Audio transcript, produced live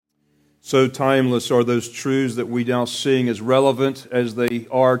So timeless are those truths that we now sing, as relevant as they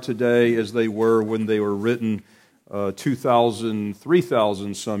are today as they were when they were written 2,000,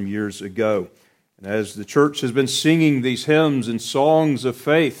 3,000 some years ago. And as the church has been singing these hymns and songs of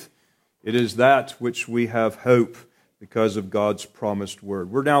faith, it is that which we have hope because of God's promised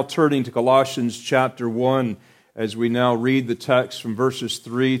word. We're now turning to Colossians chapter 1 as we now read the text from verses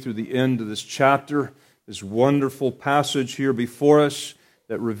 3 through the end of this chapter. This wonderful passage here before us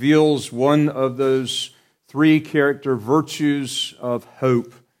that reveals one of those three character virtues of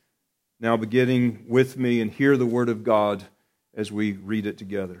hope. Now beginning with me and hear the word of God as we read it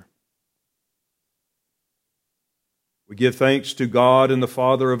together. We give thanks to God and the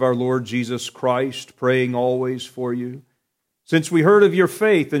Father of our Lord Jesus Christ, praying always for you, since we heard of your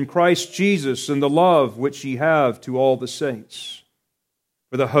faith in Christ Jesus and the love which ye have to all the saints.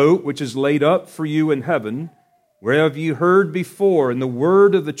 For the hope which is laid up for you in heaven, whereof ye heard before in the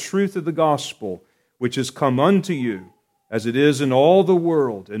word of the truth of the gospel, which is come unto you, as it is in all the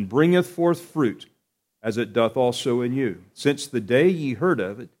world, and bringeth forth fruit, as it doth also in you, since the day ye heard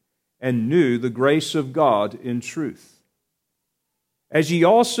of it, and knew the grace of God in truth. As ye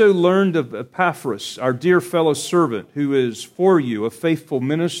also learned of Epaphras, our dear fellow servant, who is for you a faithful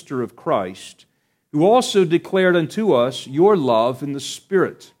minister of Christ, who also declared unto us your love in the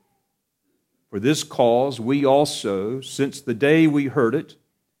Spirit. For this cause we also, since the day we heard it,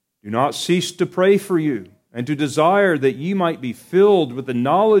 do not cease to pray for you, and to desire that ye might be filled with the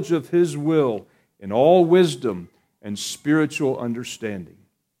knowledge of His will in all wisdom and spiritual understanding,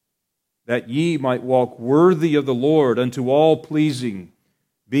 that ye might walk worthy of the Lord unto all pleasing,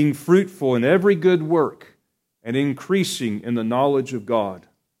 being fruitful in every good work, and increasing in the knowledge of God,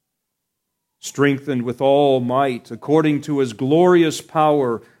 strengthened with all might according to His glorious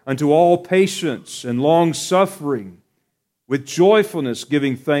power, unto all patience and long-suffering, with joyfulness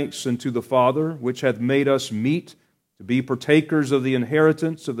giving thanks unto the Father, which hath made us meet to be partakers of the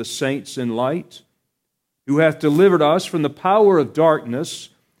inheritance of the saints in light, who hath delivered us from the power of darkness,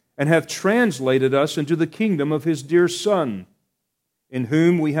 and hath translated us into the kingdom of His dear Son, in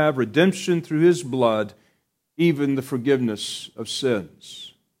whom we have redemption through His blood, even the forgiveness of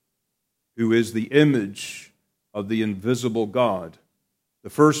sins, who is the image of the invisible God, the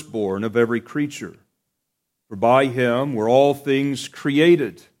firstborn of every creature. For by Him were all things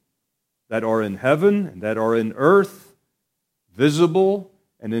created, that are in heaven and that are in earth, visible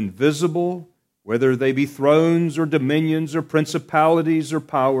and invisible, whether they be thrones or dominions or principalities or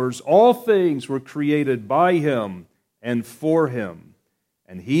powers. All things were created by Him and for Him.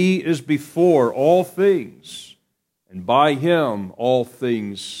 And He is before all things, and by Him all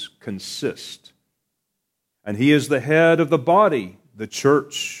things consist. And He is the head of the body, the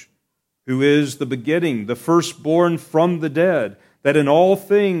church, who is the beginning, the firstborn from the dead, that in all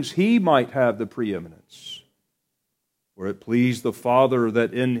things He might have the preeminence. For it pleased the Father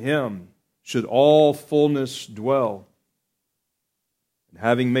that in Him should all fullness dwell. And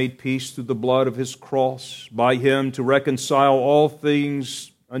having made peace through the blood of His cross, by Him to reconcile all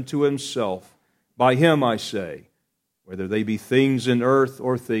things unto Himself, by Him, I say, whether they be things in earth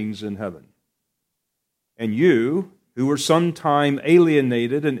or things in heaven. And you, who were sometime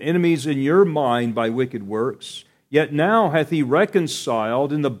alienated and enemies in your mind by wicked works, yet now hath He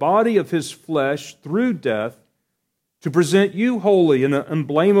reconciled in the body of His flesh through death, to present you holy and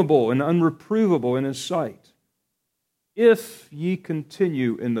unblameable and unreprovable in His sight. If ye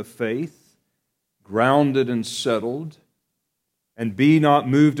continue in the faith, grounded and settled, and be not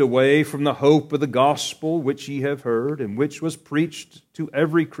moved away from the hope of the gospel which ye have heard, and which was preached to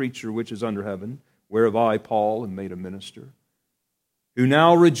every creature which is under heaven, whereof I, Paul, am made a minister, who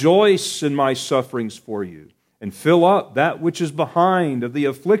now rejoice in my sufferings for you, and fill up that which is behind of the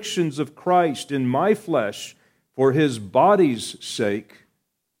afflictions of Christ in my flesh, for His body's sake,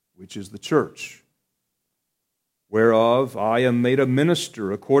 which is the church, whereof I am made a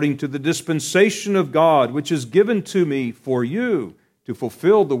minister according to the dispensation of God, which is given to me for you to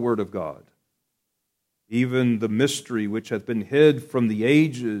fulfill the word of God, even the mystery which hath been hid from the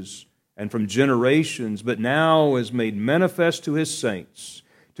ages and from generations, but now is made manifest to His saints,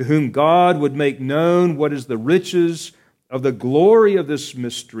 to whom God would make known what is the riches of the glory of this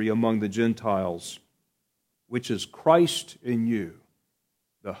mystery among the Gentiles, which is Christ in you,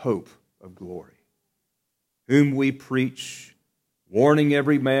 the hope of glory, whom we preach, warning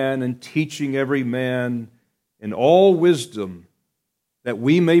every man and teaching every man in all wisdom, that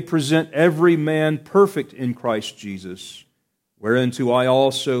we may present every man perfect in Christ Jesus, whereunto I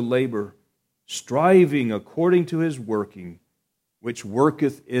also labor, striving according to His working, which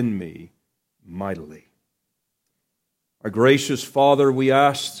worketh in me mightily. Our gracious Father, we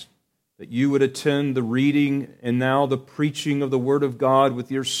ask that you would attend the reading and now the preaching of the Word of God with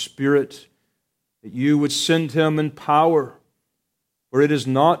your Spirit, that you would send him in power. For it is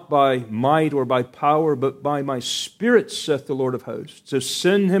not by might or by power, but by my Spirit, saith the Lord of hosts. So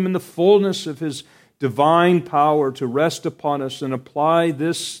send him in the fullness of his divine power to rest upon us and apply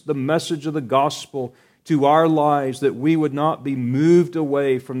this, the message of the gospel, to our lives, that we would not be moved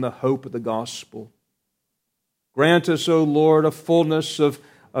away from the hope of the gospel. Grant us, O Lord, a fullness of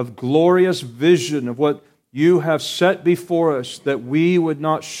glorious vision of what you have set before us, that we would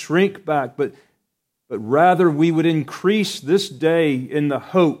not shrink back, but rather we would increase this day in the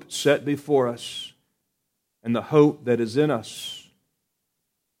hope set before us and the hope that is in us.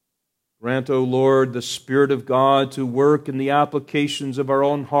 Grant, O Lord, the Spirit of God to work in the applications of our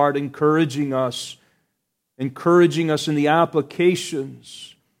own heart, encouraging us in the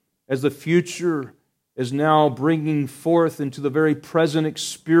applications as the future is now bringing forth into the very present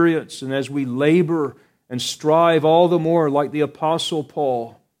experience, and as we labor and strive all the more like the Apostle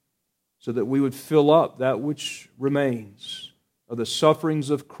Paul, so that we would fill up that which remains of the sufferings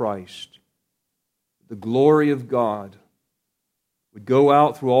of Christ. The glory of God would go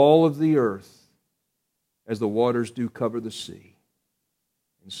out through all of the earth as the waters do cover the sea.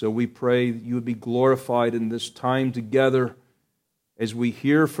 And so we pray that you would be glorified in this time together as we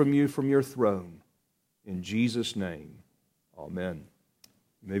hear from you from your throne. In Jesus' name, amen.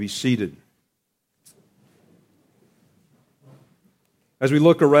 You may be seated. As we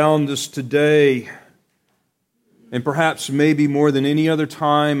look around us today, and perhaps maybe more than any other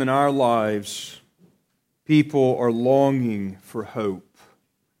time in our lives, people are longing for hope.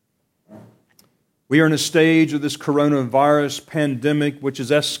 We are in a stage of this coronavirus pandemic which is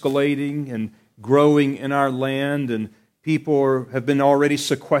escalating and growing in our land, and people have been already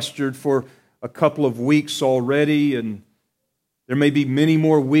sequestered for a couple of weeks already, and there may be many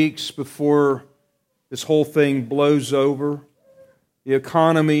more weeks before this whole thing blows over. The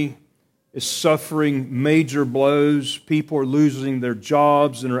economy is suffering major blows. People are losing their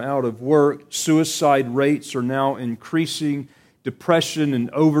jobs and are out of work. Suicide rates are now increasing. Depression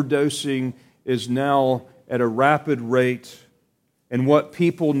and overdosing is now at a rapid rate. And what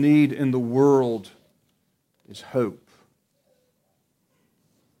people need in the world is hope.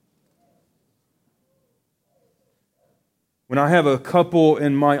 When I have a couple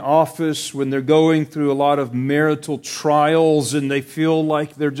in my office, when they're going through a lot of marital trials and they feel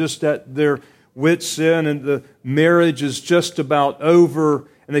like they're just at their wits' end and the marriage is just about over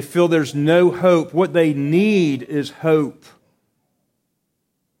and they feel there's no hope, what they need is hope.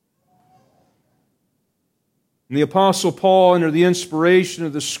 And the Apostle Paul, under the inspiration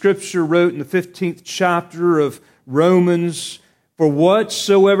of the Scripture, wrote in the 15th chapter of Romans, "For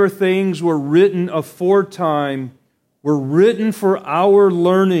whatsoever things were written aforetime were written for our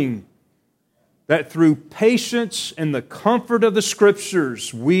learning, that through patience and the comfort of the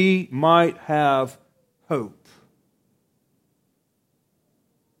Scriptures we might have hope."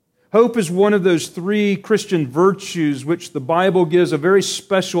 Hope is one of those three Christian virtues which the Bible gives a very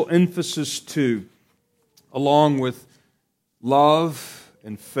special emphasis to, along with love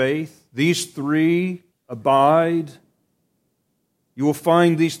and faith. These three abide. You will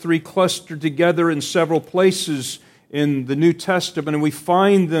find these three clustered together in several places in the New Testament, and we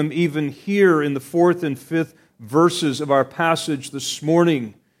find them even here in the 4th and 5th verses of our passage this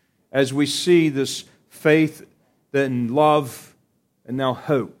morning as we see this faith, then love, and now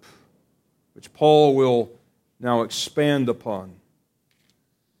hope, which Paul will now expand upon.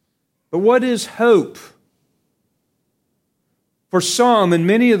 But what is hope? For some, in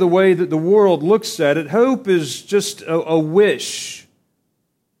many of the way that the world looks at it, hope is just a wish,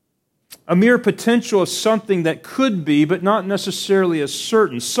 a mere potential of something that could be, but not necessarily as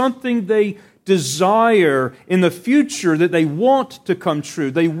certain. Something they desire in the future that they want to come true.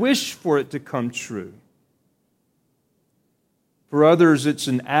 They wish for it to come true. For others, it's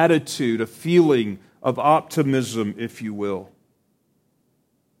an attitude, a feeling of optimism, if you will.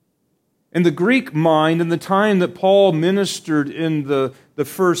 In the Greek mind, in the time that Paul ministered in the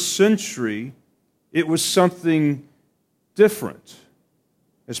first century, it was something different.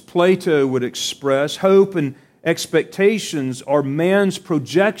 As Plato would express, hope and expectations are man's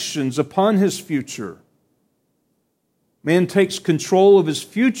projections upon his future. Man takes control of his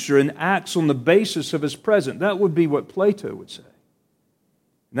future and acts on the basis of his present. That would be what Plato would say.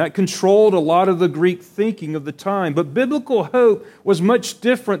 And that controlled a lot of the Greek thinking of the time. But biblical hope was much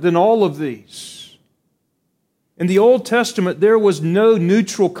different than all of these. In the Old Testament, there was no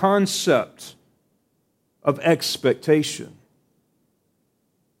neutral concept of expectation.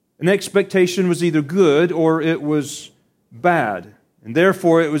 An expectation was either good or it was bad. And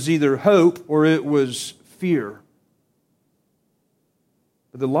therefore it was either hope or it was fear.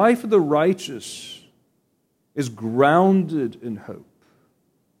 But the life of the righteous is grounded in hope.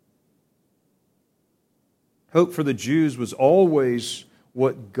 Hope for the Jews was always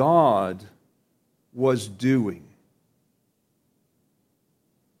what God was doing.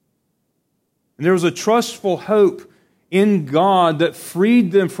 And there was a trustful hope in God that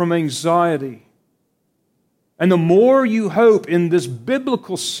freed them from anxiety. And the more you hope in this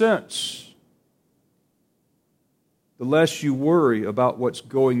biblical sense, the less you worry about what's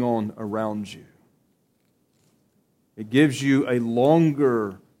going on around you. It gives you a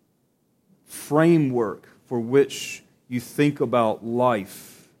longer framework for which you think about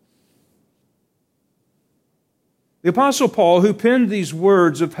life. The Apostle Paul, who penned these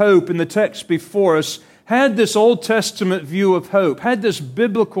words of hope in the text before us, had this Old Testament view of hope, had this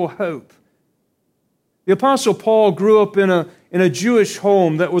biblical hope. The Apostle Paul grew up in a Jewish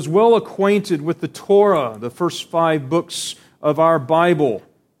home that was well acquainted with the Torah, the first 5 books of our Bible: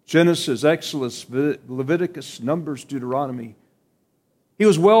 Genesis, Exodus, Leviticus, Numbers, Deuteronomy. He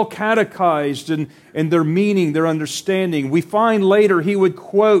was well catechized in their meaning, their understanding. We find later he would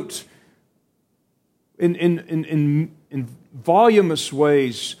quote in voluminous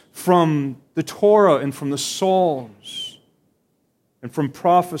ways from the Torah and from the Psalms and from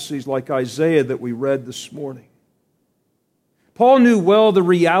prophecies like Isaiah that we read this morning. Paul knew well the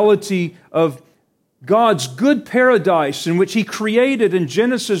reality of God's good paradise in which He created in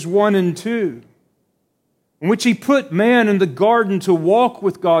Genesis 1 and 2, in which He put man in the garden to walk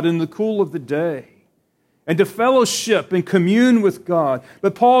with God in the cool of the day and to fellowship and commune with God.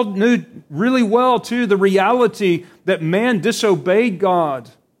 But Paul knew really well, too, the reality that man disobeyed God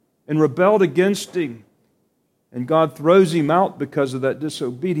and rebelled against Him, and God throws him out because of that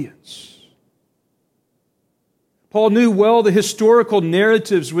disobedience. Paul knew well the historical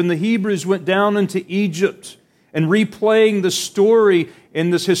narratives when the Hebrews went down into Egypt and replaying the story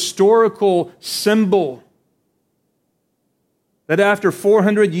in this historical symbol that after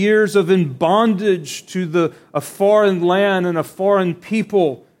 400 years of in bondage to a foreign land and a foreign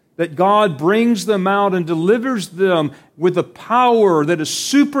people, that God brings them out and delivers them with a power that is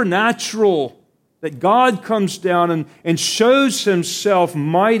supernatural, that God comes down and shows Himself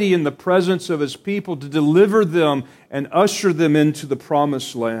mighty in the presence of His people to deliver them and usher them into the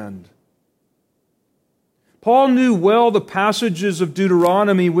promised land. Paul knew well the passages of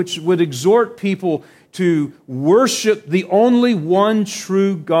Deuteronomy which would exhort people to worship the only one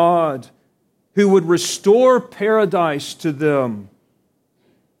true God who would restore paradise to them,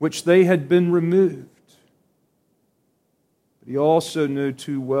 which they had been removed. But he also knew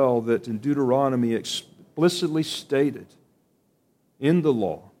too well that in Deuteronomy explicitly stated in the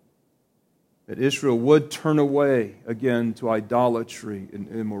law that Israel would turn away again to idolatry and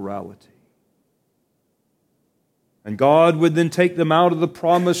immorality. And God would then take them out of the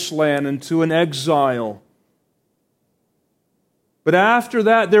promised land into an exile. But after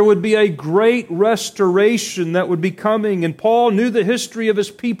that, there would be a great restoration that would be coming. And Paul knew the history of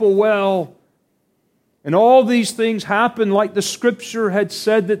his people well. And all these things happened like the Scripture had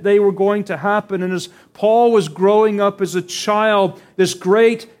said that they were going to happen. And as Paul was growing up as a child, this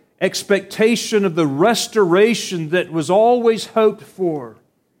great expectation of the restoration that was always hoped for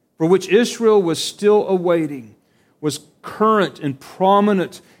which Israel was still awaiting, was current and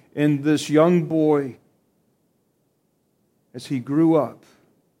prominent in this young boy as he grew up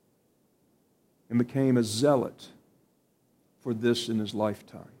and became a zealot for this in his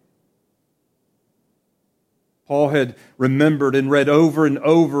lifetime. Paul had remembered and read over and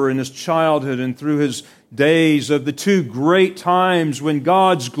over in his childhood and through his days of the 2 great times when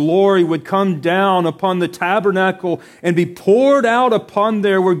God's glory would come down upon the tabernacle and be poured out upon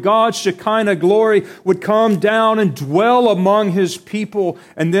there, where God's Shekinah glory would come down and dwell among His people.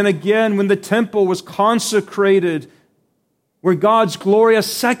 And then again when the temple was consecrated, where God's glory a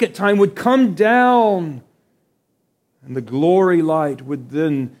second time would come down and the glory light would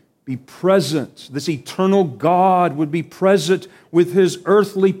then be present. This eternal God would be present with His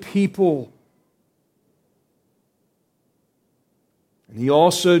earthly people. And he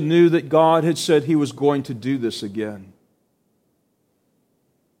also knew that God had said He was going to do this again.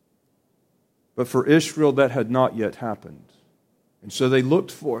 But for Israel, that had not yet happened. And so they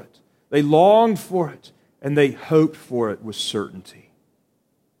looked for it. They longed for it. And they hoped for it with certainty.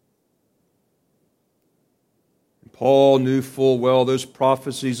 Paul knew full well those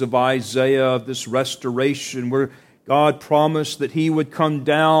prophecies of Isaiah of this restoration where God promised that He would come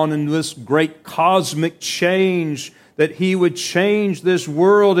down in this great cosmic change that He would change this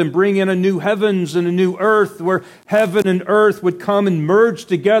world and bring in a new heavens and a new earth, where heaven and earth would come and merge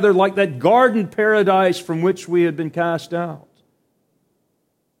together like that garden paradise from which we had been cast out.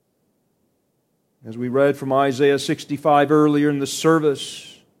 As we read from Isaiah 65 earlier in the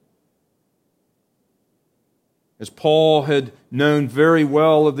service, as Paul had known very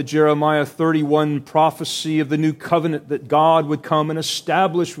well of the Jeremiah 31 prophecy of the new covenant that God would come and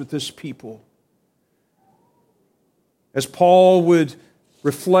establish with His people. As Paul would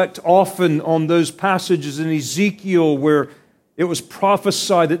reflect often on those passages in Ezekiel where it was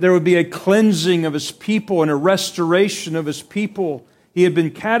prophesied that there would be a cleansing of His people and a restoration of His people. He had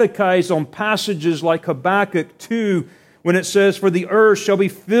been catechized on passages like Habakkuk 2, when it says, "For the earth shall be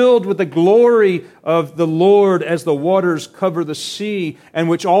filled with the glory of the Lord as the waters cover the sea," and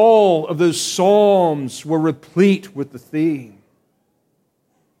which all of those psalms were replete with the theme.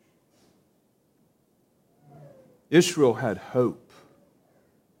 Israel had hope.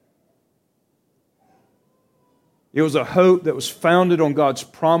 It was a hope that was founded on God's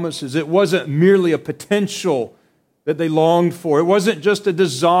promises. It wasn't merely a potential that they longed for. It wasn't just a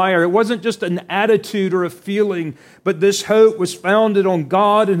desire. It wasn't just an attitude or a feeling. But this hope was founded on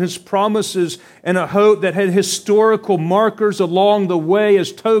God and His promises, and a hope that had historical markers along the way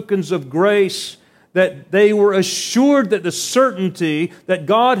as tokens of grace, that they were assured that the certainty that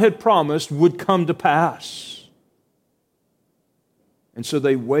God had promised would come to pass. And so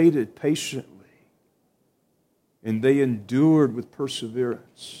they waited patiently, and they endured with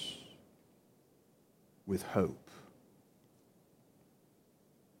perseverance, with hope.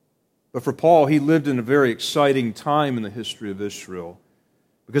 But for Paul, he lived in a very exciting time in the history of Israel,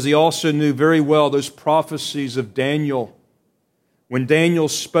 because he also knew very well those prophecies of Daniel. When Daniel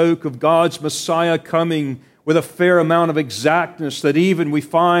spoke of God's Messiah coming with a fair amount of exactness, that even we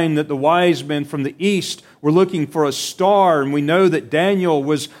find that the wise men from the east were looking for a star, and we know that Daniel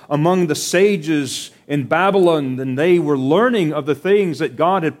was among the sages in Babylon, and they were learning of the things that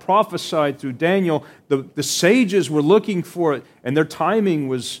God had prophesied through Daniel. The sages were looking for it, and their timing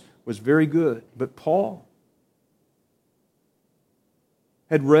was very good. But Paul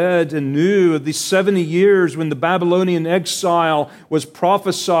had read and knew of these 70 years when the Babylonian exile was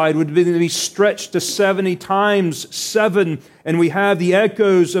prophesied would be stretched to 70 times 7, and we have the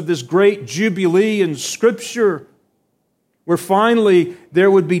echoes of this great jubilee in Scripture, where finally there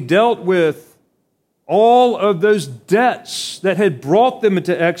would be dealt with all of those debts that had brought them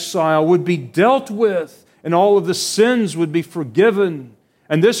into exile would be dealt with, and all of the sins would be forgiven.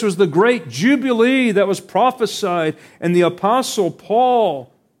 And this was the great jubilee that was prophesied. And the Apostle Paul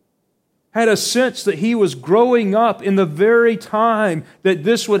had a sense that he was growing up in the very time that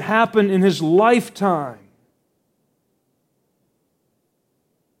this would happen in his lifetime.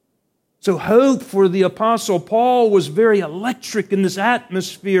 So hope for the Apostle Paul was very electric in this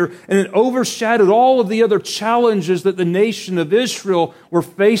atmosphere, and it overshadowed all of the other challenges that the nation of Israel were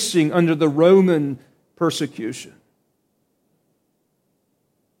facing under the Roman persecution.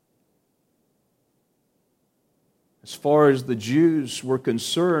 As far as the Jews were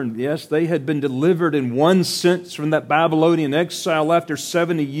concerned, yes, they had been delivered in one sense from that Babylonian exile after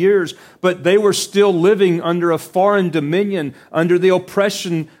 70 years, but they were still living under a foreign dominion, under the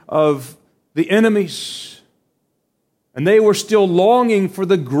oppression of the enemies. And they were still longing for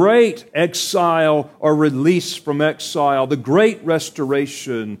the great exile or release from exile, the great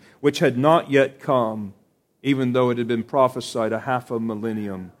restoration, which had not yet come, even though it had been prophesied a half a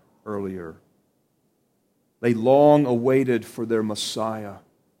millennium earlier. They long awaited for their Messiah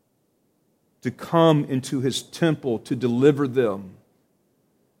to come into His temple to deliver them.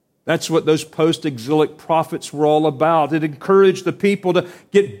 That's what those post-exilic prophets were all about. It encouraged the people to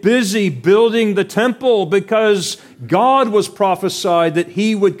get busy building the temple, because God was prophesied that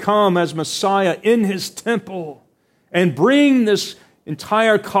He would come as Messiah in His temple and bring this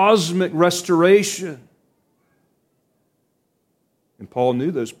entire cosmic restoration. And Paul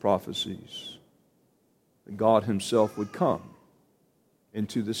knew those prophecies. God Himself would come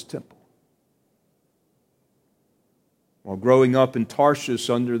into this temple. While growing up in Tarshish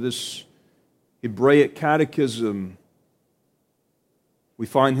under this Hebraic catechism, we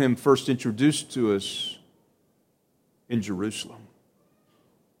find him first introduced to us in Jerusalem.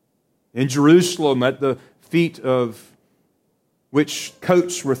 In Jerusalem, at the feet of which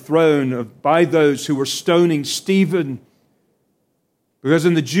coats were thrown by those who were stoning Stephen. Because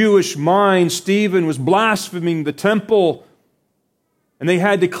in the Jewish mind, Stephen was blaspheming the temple, and they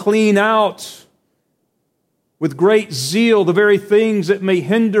had to clean out with great zeal the very things that may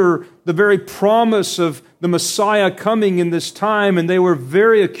hinder the very promise of the Messiah coming in this time, and they were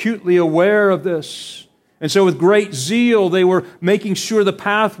very acutely aware of this. And so with great zeal, they were making sure the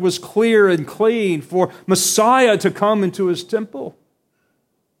path was clear and clean for Messiah to come into His temple.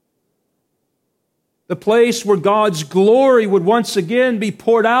 The place where God's glory would once again be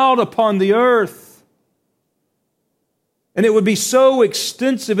poured out upon the earth. And it would be so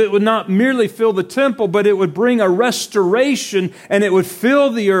extensive, it would not merely fill the temple, but it would bring a restoration, and it would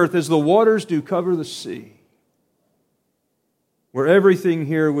fill the earth as the waters do cover the sea. Where everything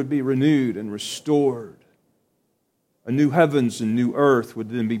here would be renewed and restored. A new heavens and new earth would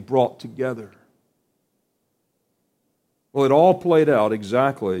then be brought together. Well, it all played out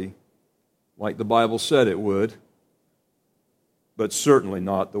exactly like the Bible said it would, but certainly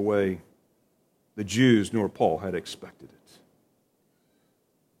not the way the Jews nor Paul had expected it.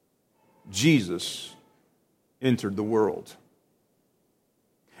 Jesus entered the world.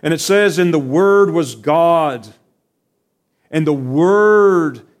 And it says, and the Word was God, and the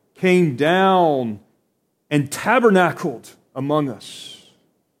Word came down and tabernacled among us.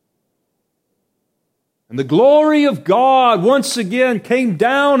 And the glory of God once again came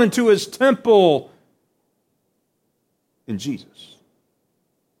down into His temple in Jesus.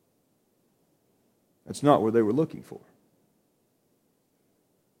 That's not what they were looking for.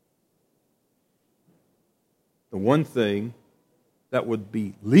 The one thing that would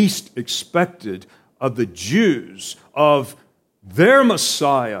be least expected of the Jews, of their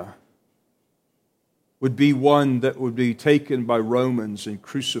Messiah, would be one that would be taken by Romans and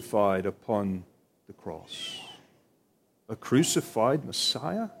crucified upon the cross. A crucified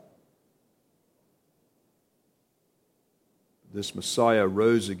Messiah? This Messiah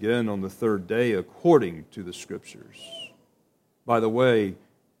rose again on the third day according to the Scriptures. By the way,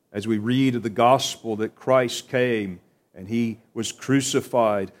 as we read of the gospel that Christ came and He was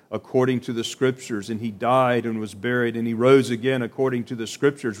crucified according to the Scriptures, and He died and was buried, and He rose again according to the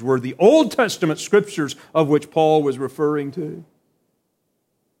Scriptures, were the Old Testament Scriptures of which Paul was referring to.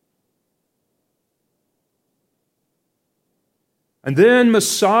 And then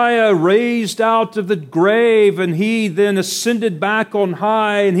Messiah raised out of the grave, and He then ascended back on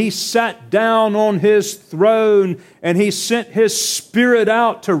high, and He sat down on His throne, and He sent His Spirit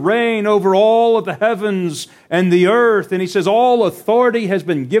out to reign over all of the heavens and the earth. And He says, all authority has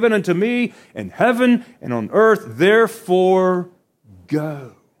been given unto me in heaven and on earth, therefore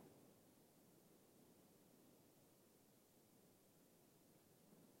go.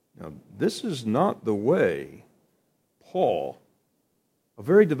 Now, this is not the way Paul, a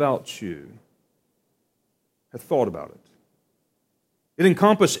very devout Jew, had thought about it. It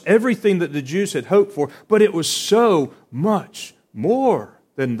encompassed everything that the Jews had hoped for, but it was so much more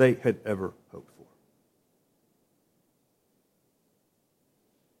than they had ever hoped for.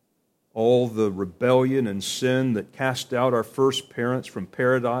 All the rebellion and sin that cast out our first parents from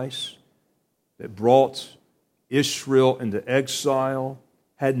paradise, that brought Israel into exile,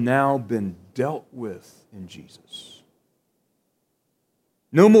 had now been dealt with in Jesus.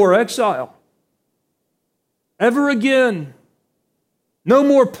 No more exile. Ever again. No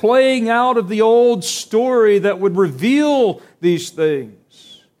more playing out of the old story that would reveal these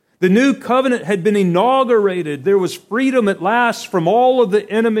things. The new covenant had been inaugurated. There was freedom at last from all of the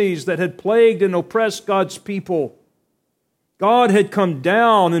enemies that had plagued and oppressed God's people. God had come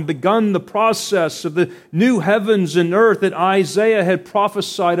down and begun the process of the new heavens and earth that Isaiah had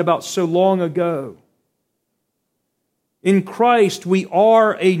prophesied about so long ago. In Christ, we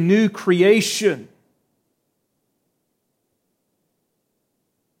are a new creation.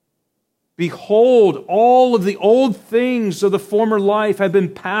 Behold, all of the old things of the former life have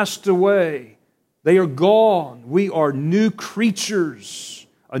been passed away. They are gone. We are new creatures,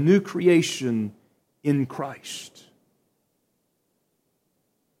 a new creation in Christ.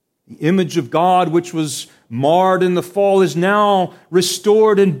 The image of God, which was marred in the fall, is now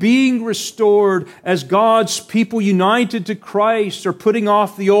restored and being restored as God's people united to Christ are putting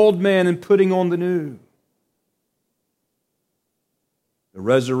off the old man and putting on the new. The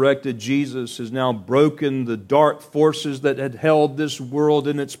resurrected Jesus has now broken the dark forces that had held this world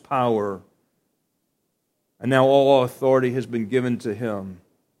in its power. And now all authority has been given to Him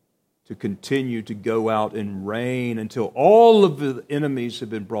to continue to go out and reign until all of the enemies have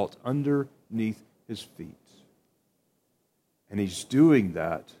been brought underneath His feet. And He's doing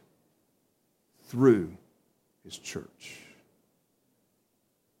that through His church.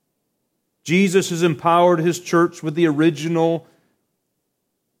 Jesus has empowered His church with the original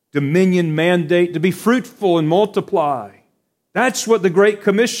dominion mandate to be fruitful and multiply. That's what the Great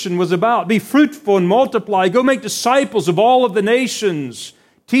Commission was about. Be fruitful and multiply. Go make disciples of all of the nations,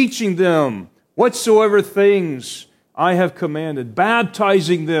 teaching them whatsoever things I have commanded,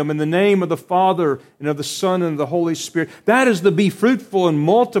 baptizing them in the name of the Father and of the Son and of the Holy Spirit. That is the be fruitful and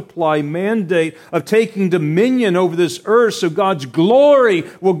multiply mandate of taking dominion over this earth so God's glory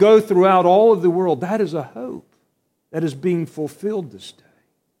will go throughout all of the world. That is a hope that is being fulfilled this day.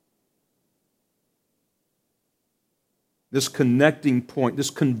 This connecting point, this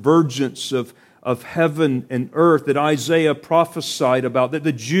convergence of heaven and earth that Isaiah prophesied about, that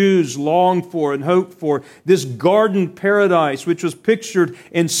the Jews longed for and hoped for, this garden paradise which was pictured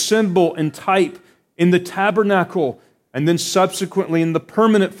in symbol and type in the tabernacle, and then subsequently in the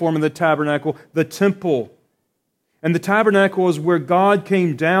permanent form of the tabernacle, the temple. And the tabernacle is where God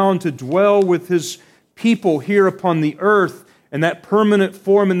came down to dwell with His people here upon the earth, and that permanent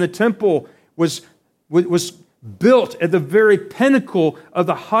form in the temple was built at the very pinnacle of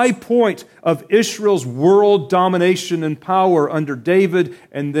the high point of Israel's world domination and power under David,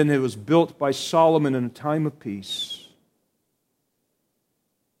 and then it was built by Solomon in a time of peace.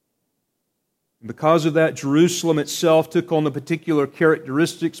 And because of that, Jerusalem itself took on the particular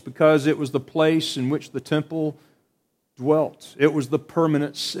characteristics because it was the place in which the temple dwelt. It was the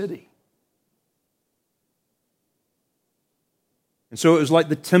permanent city. And so it was like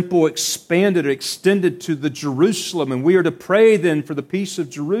the temple expanded or extended to the Jerusalem, and we are to pray then for the peace of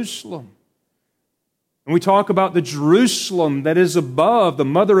Jerusalem. And we talk about the Jerusalem that is above, the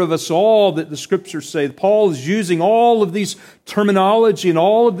mother of us all, that the Scriptures say. Paul is using all of these terminology and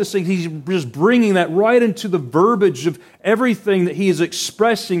all of this thing. He's just bringing that right into the verbiage of everything that he is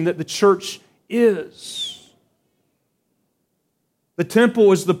expressing that the church is. The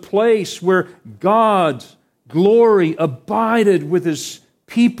temple is the place where God's glory abided with His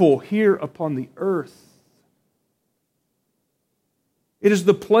people here upon the earth. It is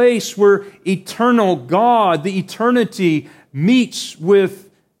the place where eternal God, the eternity, meets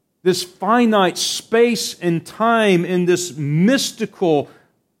with this finite space and time in this mystical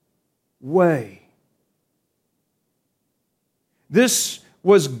way. This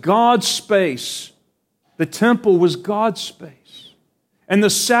was God's space. The temple was God's space. And the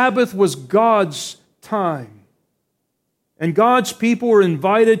Sabbath was God's time. And God's people were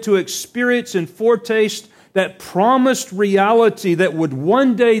invited to experience and foretaste that promised reality that would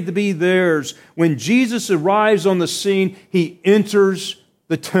one day be theirs. When Jesus arrives on the scene, He enters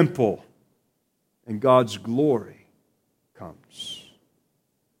the temple, and God's glory comes.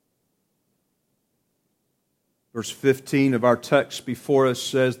 Verse 15 of our text before us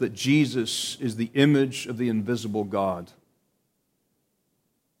says that Jesus is the image of the invisible God.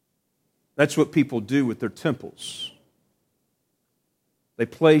 That's what people do with their temples. They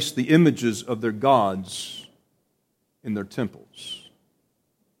place the images of their gods in their temples.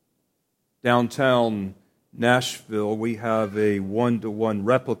 Downtown Nashville, we have a one-to-one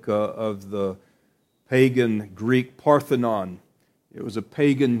replica of the pagan Greek Parthenon. It was a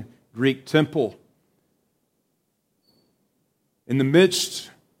pagan Greek temple. In the midst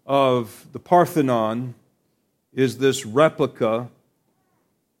of the Parthenon is this replica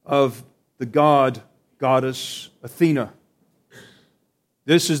of the goddess Athena.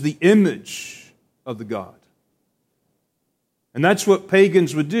 This is the image of the god. And that's what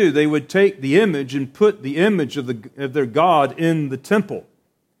pagans would do. They would take the image and put the image of their god in the temple.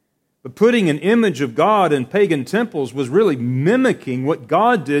 But putting an image of God in pagan temples was really mimicking what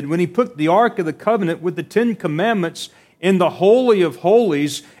God did when He put the Ark of the Covenant with the 10 Commandments in the Holy of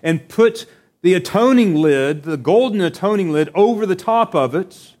Holies and put the atoning lid, the golden atoning lid, over the top of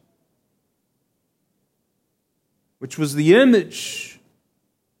it, which was the image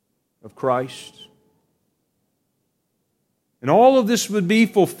of Christ. And all of this would be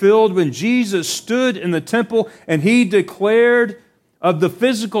fulfilled when Jesus stood in the temple and He declared of the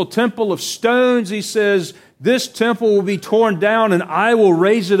physical temple of stones, He says, "This temple will be torn down and I will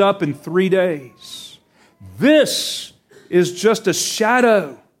raise it up in 3 days." This is just a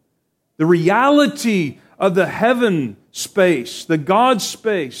shadow. The reality of the heaven space, the God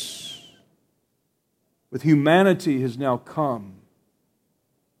space, with humanity has now come.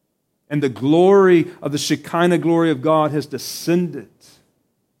 And the glory of the Shekinah glory of God has descended.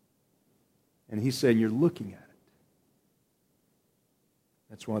 And He's saying, you're looking at it.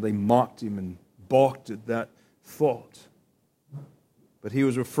 That's why they mocked Him and balked at that thought. But He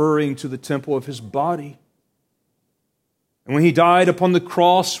was referring to the temple of His body. And when He died upon the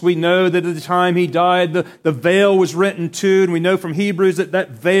cross, we know that at the time He died, the veil was rent in two. And we know from Hebrews that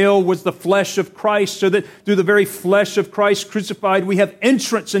that veil was the flesh of Christ, so that through the very flesh of Christ crucified, we have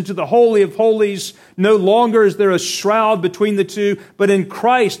entrance into the Holy of Holies. No longer is there a shroud between the two, but in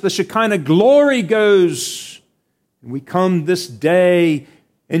Christ the Shekinah glory goes. And we come this day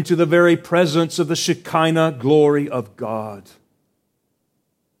into the very presence of the Shekinah glory of God.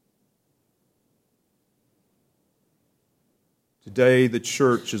 Today, the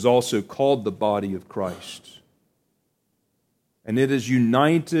church is also called the body of Christ. And it is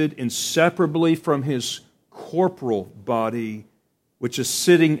united inseparably from His corporal body, which is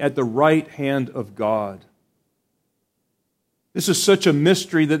sitting at the right hand of God. This is such a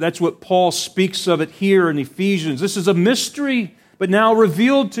mystery that's what Paul speaks of it here in Ephesians. This is a mystery, but now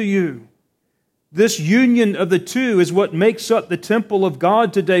revealed to you. This union of the two is what makes up the temple of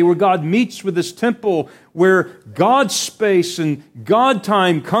God today, where God meets with His temple, where God's space and God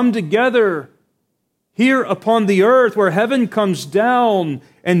time come together here upon the earth, where heaven comes down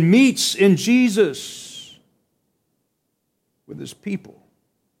and meets in Jesus with His people,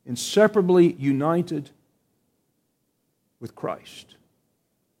 inseparably united with Christ.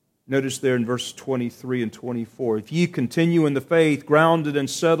 Notice there in verse 23 and 24, if ye continue in the faith, grounded and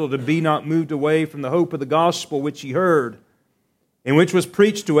settled, and be not moved away from the hope of the gospel which ye heard, and which was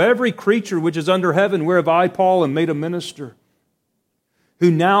preached to every creature which is under heaven, whereof I, Paul, am made a minister,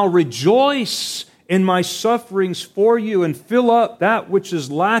 who now rejoice in my sufferings for you, and fill up that which is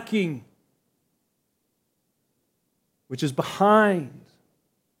lacking, which is behind,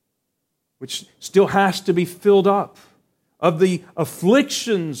 which still has to be filled up, of the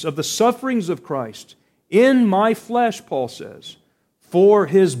afflictions, of the sufferings of Christ, in my flesh, Paul says, for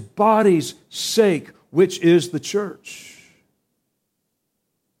His body's sake, which is the church.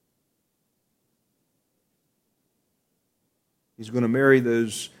 He's going to marry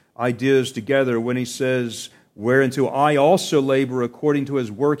those ideas together when he says, whereunto I also labor according to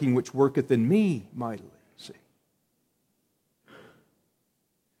His working, which worketh in me mightily.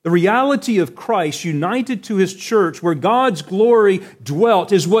 The reality of Christ united to His church, where God's glory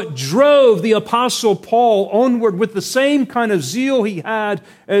dwelt, is what drove the Apostle Paul onward with the same kind of zeal he had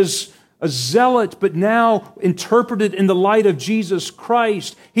as a zealot, but now interpreted in the light of Jesus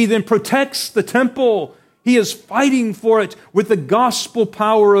Christ. He then protects the temple. He is fighting for it with the gospel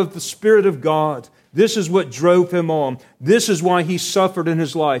power of the Spirit of God. This is what drove him on. This is why he suffered in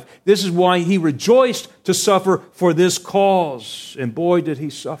his life. This is why he rejoiced to suffer for this cause. And boy, did he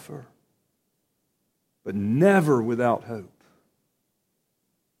suffer. But never without hope.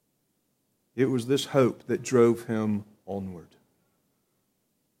 It was this hope that drove him onward.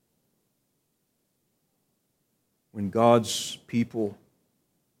 When God's people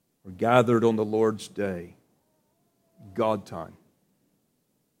were gathered on the Lord's day, God time,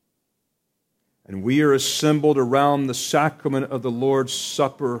 and we are assembled around the sacrament of the Lord's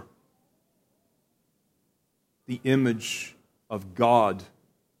Supper, the image of God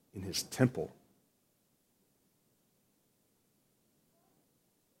in His temple.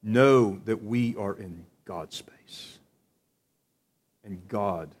 Know that we are in God's space, and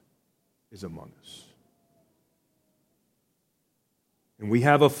God is among us. And we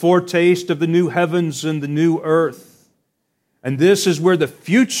have a foretaste of the new heavens and the new earth. And this is where the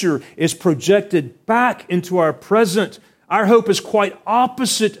future is projected back into our present. Our hope is quite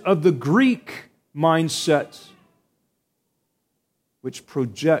opposite of the Greek mindset, which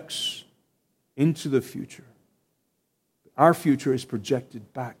projects into the future. Our future is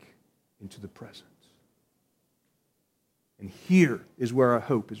projected back into the present. And here is where our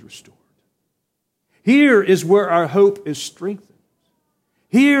hope is restored. Here is where our hope is strengthened.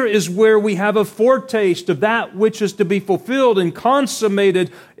 Here is where we have a foretaste of that which is to be fulfilled and consummated,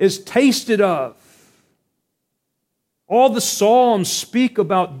 is tasted of. All the Psalms speak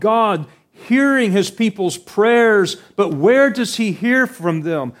about God hearing His people's prayers, but where does He hear from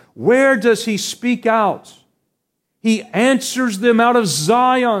them? Where does He speak out? He answers them out of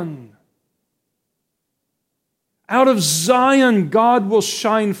Zion. Out of Zion, God will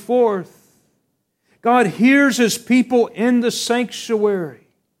shine forth. God hears His people in the sanctuary.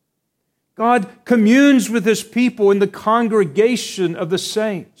 God communes with His people in the congregation of the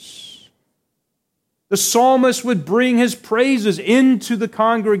saints. The psalmist would bring his praises into the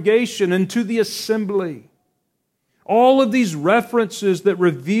congregation, into the assembly. All of these references that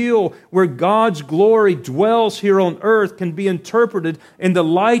reveal where God's glory dwells here on earth can be interpreted in the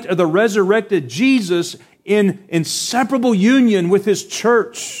light of the resurrected Jesus in inseparable union with His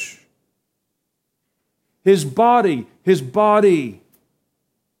church. His body,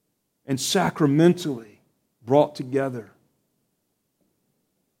 and sacramentally brought together.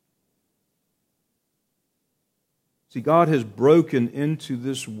 See, God has broken into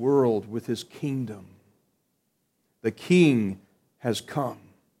this world with His kingdom. The King has come.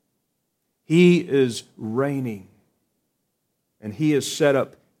 He is reigning. And He has set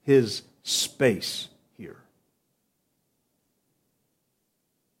up His space here.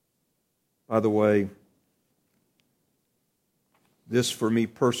 By the way, this for me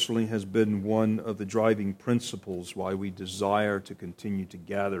personally has been one of the driving principles why we desire to continue to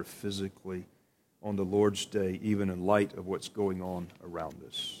gather physically on the Lord's Day, even in light of what's going on around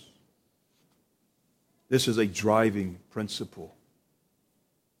us. This is a driving principle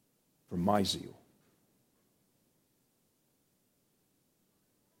for my zeal.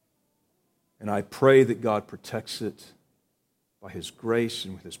 And I pray that God protects it by His grace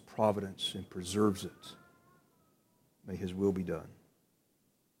and with His providence and preserves it. May His will be done.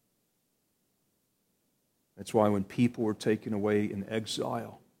 That's why when people were taken away in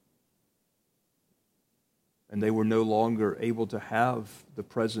exile and they were no longer able to have the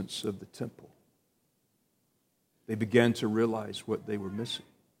presence of the temple, they began to realize what they were missing.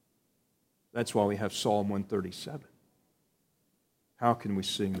 That's why we have Psalm 137. How can we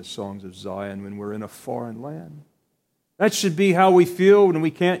sing the songs of Zion when we're in a foreign land? That should be how we feel when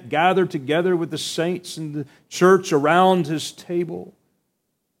we can't gather together with the saints in the church around His table.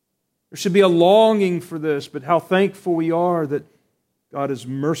 There should be a longing for this, but how thankful we are that God is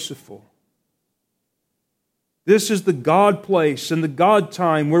merciful. This is the God place and the God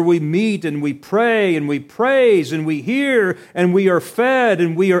time where we meet and we pray and we praise and we hear and we are fed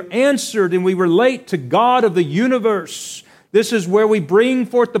and we are answered and we relate to God of the universe. This is where we bring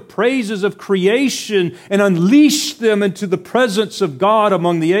forth the praises of creation and unleash them into the presence of God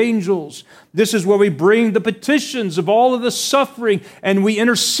among the angels. This is where we bring the petitions of all of the suffering and we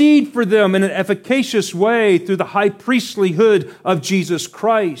intercede for them in an efficacious way through the high priestlyhood of Jesus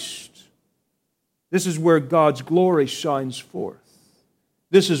Christ. This is where God's glory shines forth.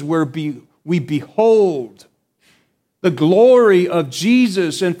 This is where we behold the glory of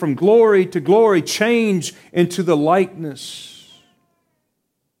Jesus, and from glory to glory change into the likeness.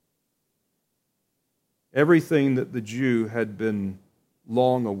 Everything that the Jew had been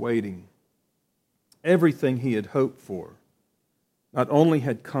long awaiting, everything he had hoped for, not only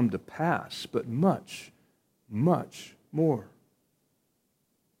had come to pass, but much, much more.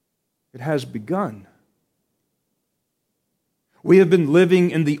 It has begun. We have been living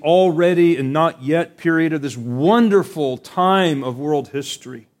in the already and not yet period of this wonderful time of world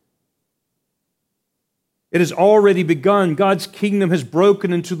history. It has already begun. God's kingdom has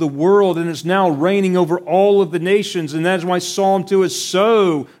broken into the world and is now reigning over all of the nations. And that's why Psalm 2 is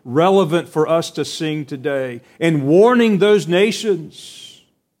so relevant for us to sing today and warning those nations,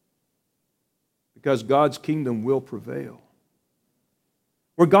 because God's kingdom will prevail.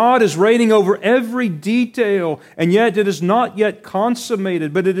 Where God is reigning over every detail, and yet it is not yet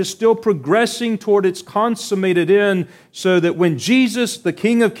consummated, but it is still progressing toward its consummated end, so that when Jesus, the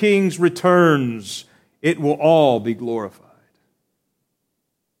King of Kings, returns, it will all be glorified.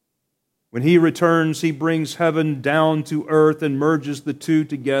 When He returns, He brings heaven down to earth and merges the two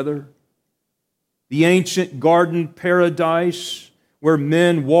together. The ancient garden paradise, where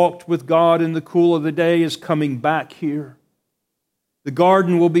men walked with God in the cool of the day, is coming back here. The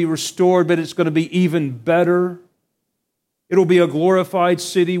garden will be restored, but it's going to be even better. It will be a glorified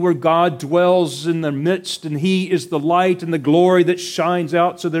city where God dwells in the midst, and He is the light and the glory that shines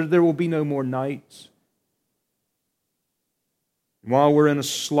out, so that there will be no more night. And while we're in a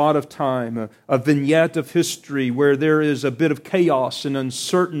slot of time, a vignette of history where there is a bit of chaos and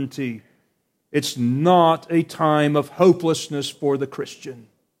uncertainty, it's not a time of hopelessness for the Christian.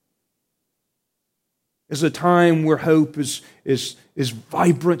 It's a time where hope is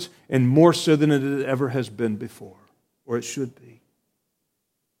vibrant and more so than it ever has been before, or it should be.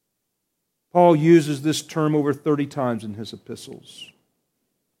 Paul uses this term over 30 times in his epistles.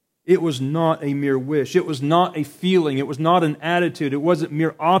 It was not a mere wish. It was not a feeling. It was not an attitude. It wasn't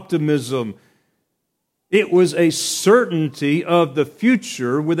mere optimism. It was a certainty of the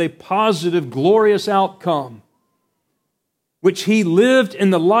future with a positive, glorious outcome, which he lived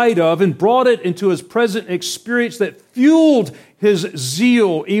in the light of and brought it into his present experience that fueled his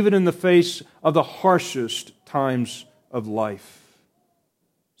zeal even in the face of the harshest times of life,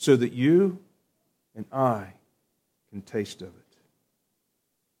 so that you and I can taste of it.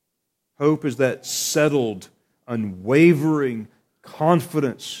 Hope is that settled, unwavering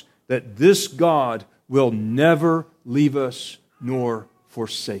confidence that this God will never leave us nor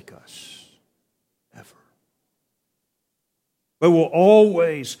forsake us. But will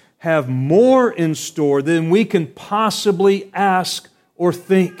always have more in store than we can possibly ask or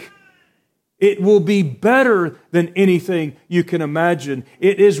think. It will be better than anything you can imagine.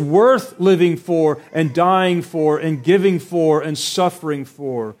 It is worth living for and dying for and giving for and suffering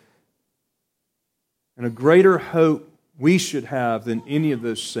for. And a greater hope we should have than any of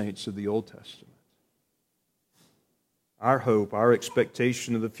those saints of the Old Testament. Our hope, our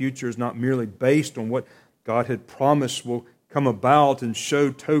expectation of the future is not merely based on what God had promised will come about and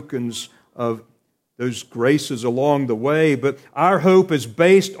show tokens of those graces along the way, but our hope is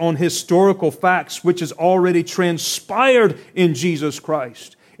based on historical facts which has already transpired in Jesus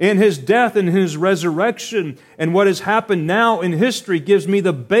Christ. In His death and His resurrection, and what has happened now in history gives me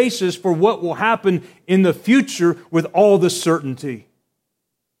the basis for what will happen in the future with all the certainty.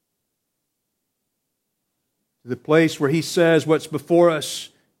 The place where He says what's before us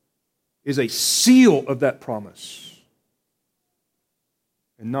is a seal of that promise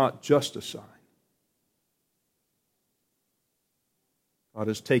and not just a sign. God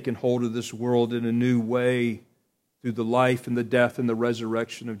has taken hold of this world in a new way through the life and the death and the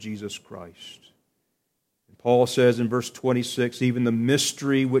resurrection of Jesus Christ. And Paul says in verse 26, even the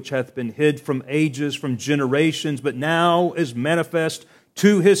mystery which hath been hid from ages, from generations, but now is manifest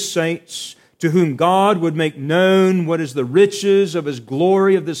to His saints, to whom God would make known what is the riches of His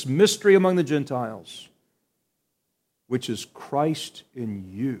glory of this mystery among the Gentiles, which is Christ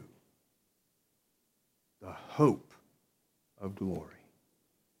in you, the hope of glory.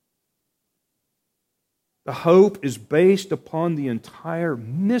 The hope is based upon the entire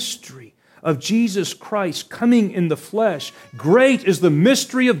mystery of Jesus Christ coming in the flesh. Great is the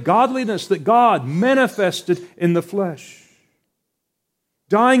mystery of godliness that God manifested in the flesh.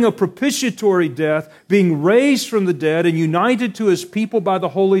 Dying a propitiatory death, being raised from the dead and united to His people by the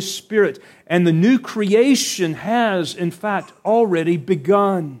Holy Spirit. And the new creation has, in fact, already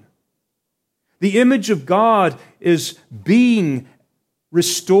begun. The image of God is being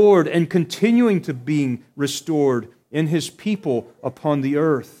restored and continuing to being restored in His people upon the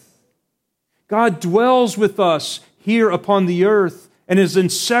earth. God dwells with us here upon the earth and is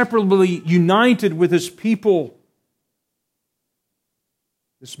inseparably united with His people.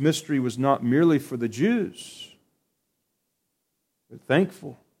 This mystery was not merely for the Jews. They're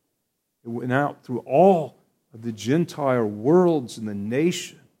thankful. It went out through all of the Gentile worlds and the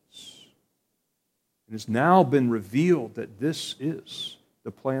nations. It has now been revealed that this is the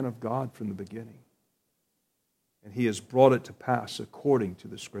plan of God from the beginning. And He has brought it to pass according to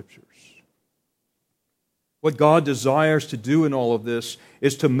the Scriptures. What God desires to do in all of this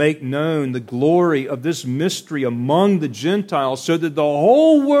is to make known the glory of this mystery among the Gentiles so that the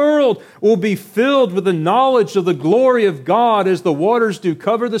whole world will be filled with the knowledge of the glory of God as the waters do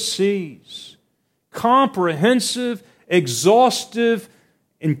cover the seas. Comprehensive, exhaustive,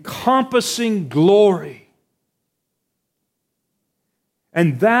 encompassing glory.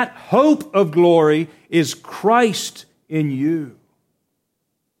 And that hope of glory is Christ in you.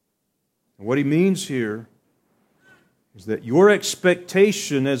 And what he means here is that your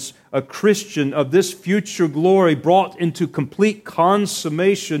expectation as a Christian of this future glory brought into complete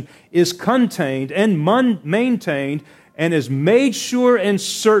consummation is contained and maintained and is made sure and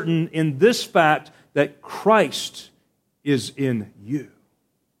certain in this fact that Christ is in you.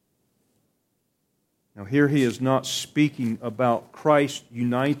 Now here he is not speaking about Christ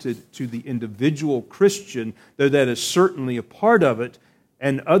united to the individual Christian, though that is certainly a part of it,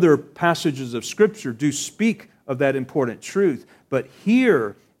 and other passages of Scripture do speak of that important truth. But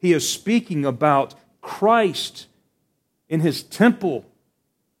here he is speaking about Christ in His temple,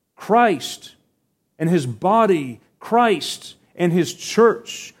 Christ and His body, Christ and His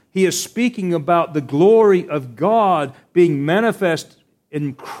church. He is speaking about the glory of God being manifest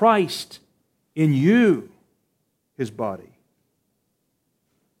in Christ, in you, His body,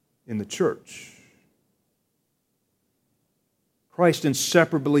 in the church. Christ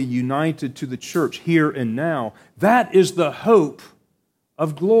inseparably united to the church here and now. That is the hope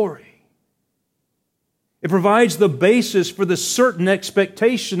of glory. It provides the basis for the certain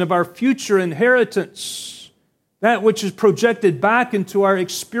expectation of our future inheritance, that which is projected back into our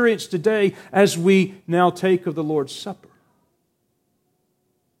experience today as we now take of the Lord's Supper.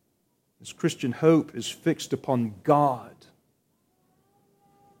 This Christian hope is fixed upon God,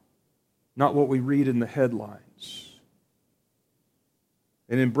 not what we read in the headlines.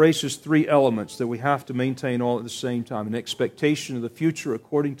 It embraces three elements that we have to maintain all at the same time: an expectation of the future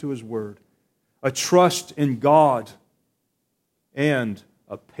according to His Word, a trust in God, and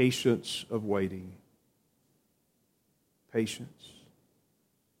a patience of waiting. Patience.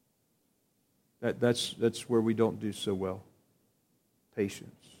 That's where we don't do so well.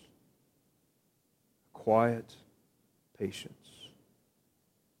 Patience. Quiet patience.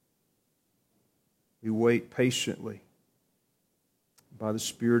 We wait patiently. By the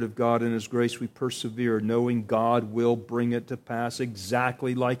Spirit of God and His grace we persevere, knowing God will bring it to pass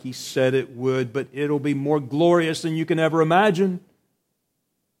exactly like He said it would, but it'll be more glorious than you can ever imagine.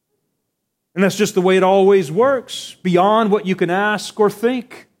 And that's just the way it always works. Beyond what you can ask or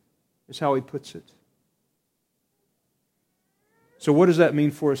think is how he puts it. So what does that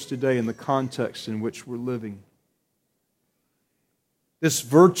mean for us today in the context in which we're living? This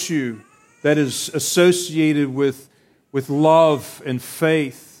virtue that is associated with love and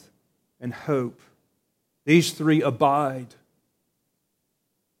faith and hope. These three abide.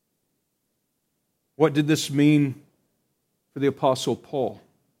 What did this mean for the Apostle Paul?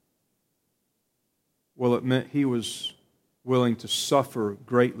 Well, it meant he was willing to suffer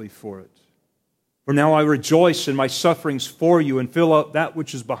greatly for it. For now I rejoice in my sufferings for you and fill up that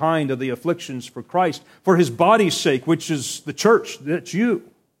which is behind of the afflictions for Christ, for His body's sake, which is the church, that's you.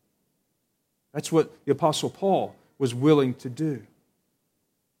 That's what the Apostle Paul was willing to do.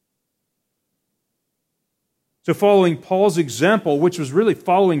 So following Paul's example, which was really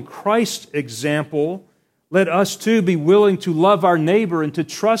following Christ's example, let us too be willing to love our neighbor and to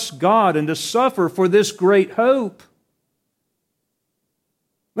trust God and to suffer for this great hope.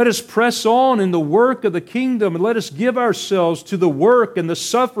 Let us press on in the work of the kingdom and let us give ourselves to the work and the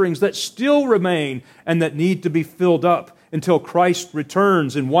sufferings that still remain and that need to be filled up until Christ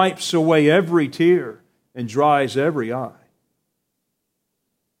returns and wipes away every tear and dries every eye.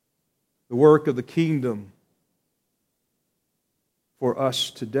 The work of the kingdom for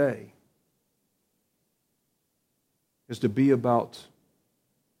us today is to be about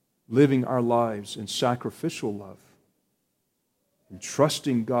living our lives in sacrificial love, and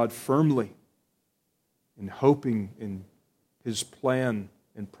trusting God firmly, and hoping in His plan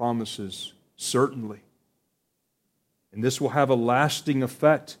and promises certainly. And this will have a lasting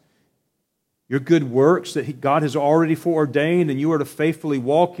effect. Your good works that God has already foreordained and you are to faithfully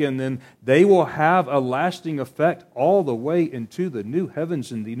walk in them, they will have a lasting effect all the way into the new heavens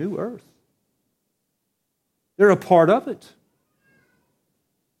and the new earth. They're a part of it.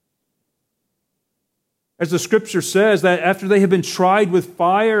 As the Scripture says, that after they have been tried with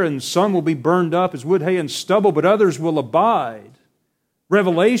fire, and some will be burned up as wood, hay, and stubble, but others will abide.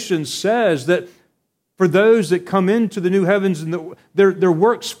 Revelation says that for those that come into the new heavens, and their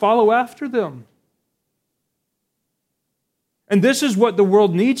works follow after them. And this is what the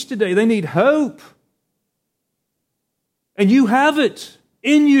world needs today. They need hope. And you have it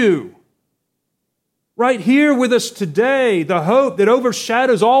in you. Right here with us today, the hope that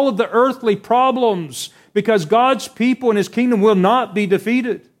overshadows all of the earthly problems, because God's people and His kingdom will not be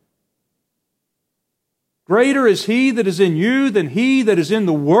defeated. Greater is He that is in you than he that is in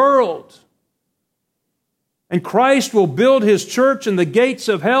the world. And Christ will build His church, and the gates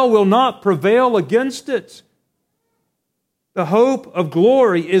of hell will not prevail against it. The hope of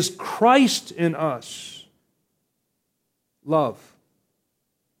glory is Christ in us. Love,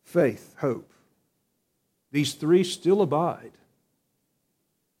 faith, hope. These three still abide.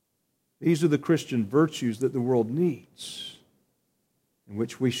 These are the Christian virtues that the world needs, in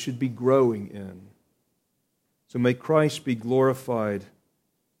which we should be growing in. So may Christ be glorified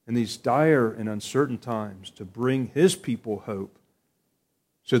in these dire and uncertain times to bring His people hope,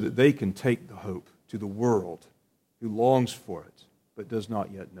 so that they can take the hope to the world who longs for it but does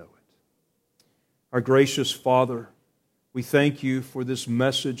not yet know it. Our gracious Father, we thank You for this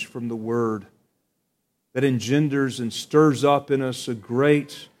message from the Word that engenders and stirs up in us a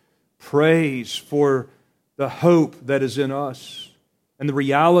great praise for the hope that is in us and the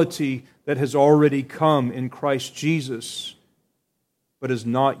reality that has already come in Christ Jesus, but is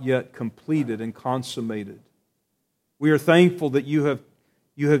not yet completed and consummated. We are thankful that you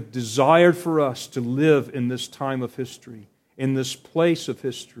have desired for us to live in this time of history, in this place of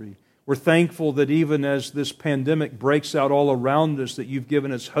history. We're thankful that even as this pandemic breaks out all around us, that You've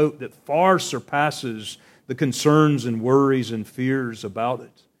given us hope that far surpasses the concerns and worries and fears about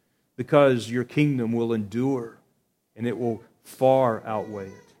it, because Your kingdom will endure and it will far outweigh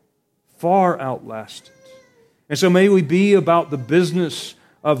it, far outlast it. And so may we be about the business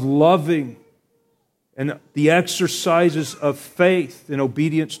of loving and the exercises of faith and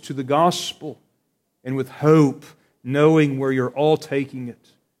obedience to the gospel, and with hope, knowing where You're all taking it.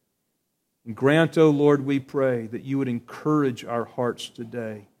 And grant, O Lord, we pray, that You would encourage our hearts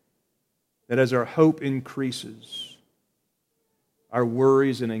today, that as our hope increases, our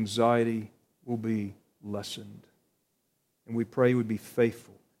worries and anxiety will be lessened. And we pray You would be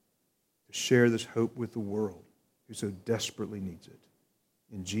faithful to share this hope with the world who so desperately needs it.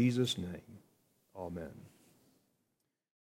 In Jesus' name, amen.